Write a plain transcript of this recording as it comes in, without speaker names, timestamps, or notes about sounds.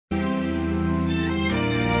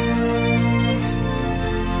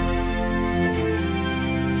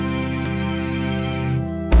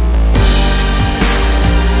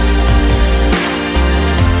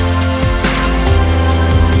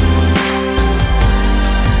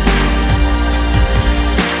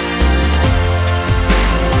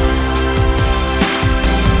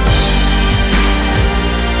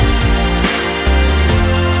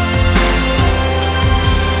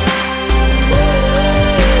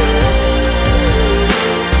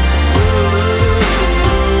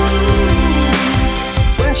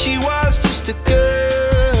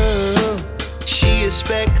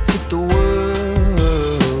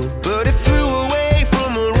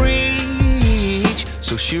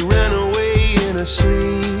she ran away in her sleep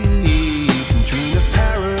and dreamed of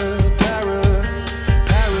paradise,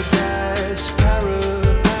 paradise.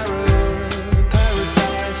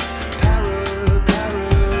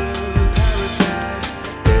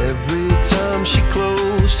 Every time she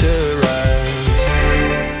closed her eyes.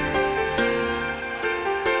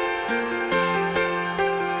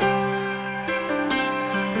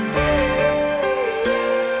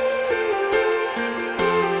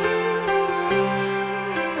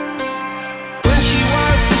 When she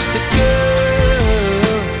was just a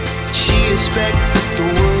girl, she expected the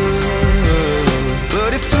world,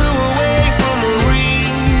 but it flew away from her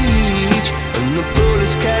reach, and the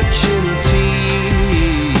bullets catching her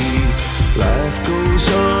teeth. Life goes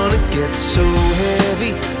on, it gets so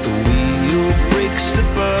heavy, the wheel breaks the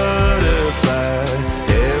butterfly.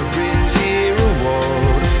 Every tear a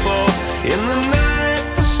waterfall. In the night,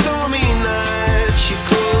 the stormy night, she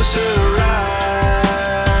closed her eyes.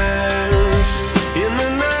 In the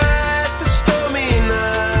night, the stormy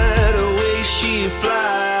night, away she flies.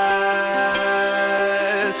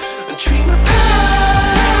 And dream of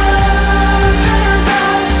paradise,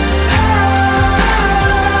 paradise,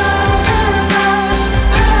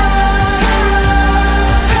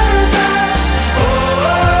 paradise. Oh,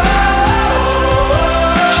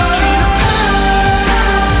 she dream of paradise,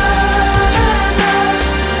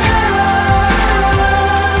 paradise,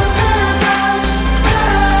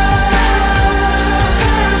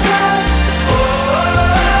 paradise.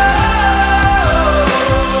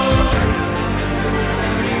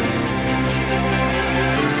 Oh.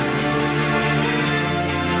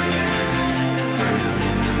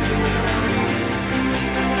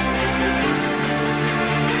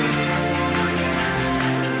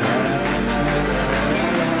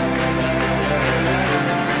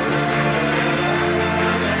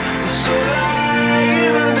 So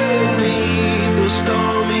lying underneath those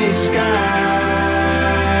stormy skies,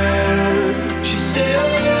 she said,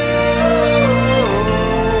 oh,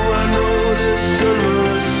 I know the sun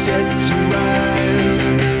was set to rise.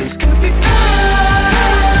 This could be paradise,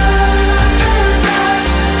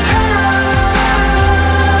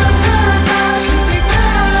 paradise, could be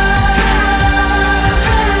paradise.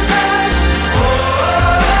 Oh,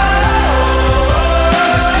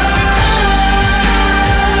 this could be paradise,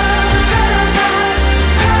 paradise, could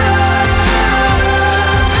be paradise. Oh.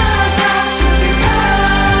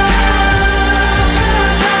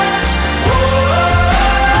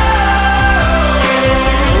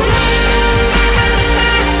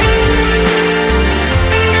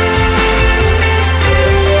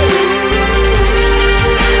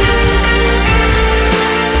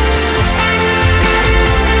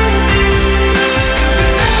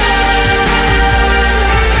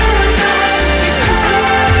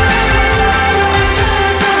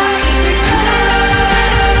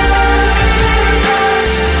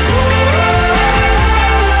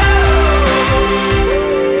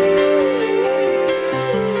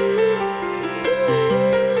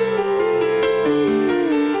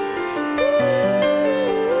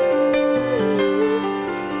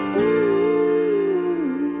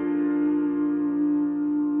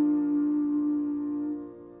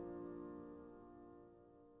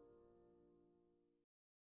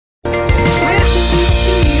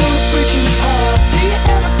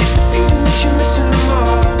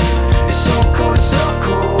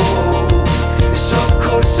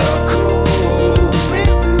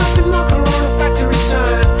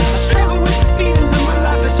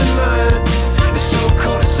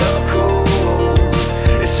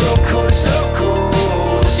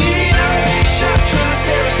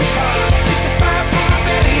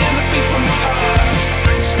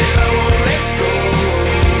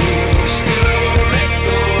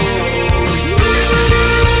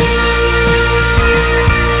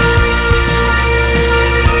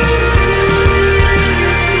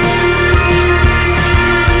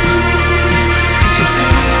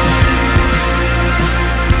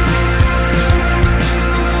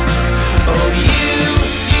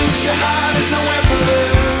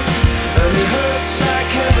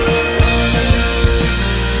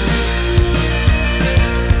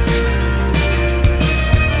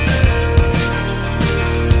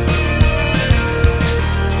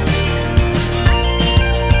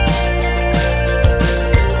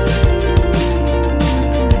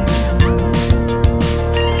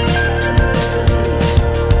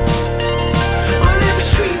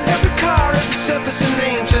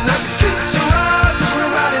 Names and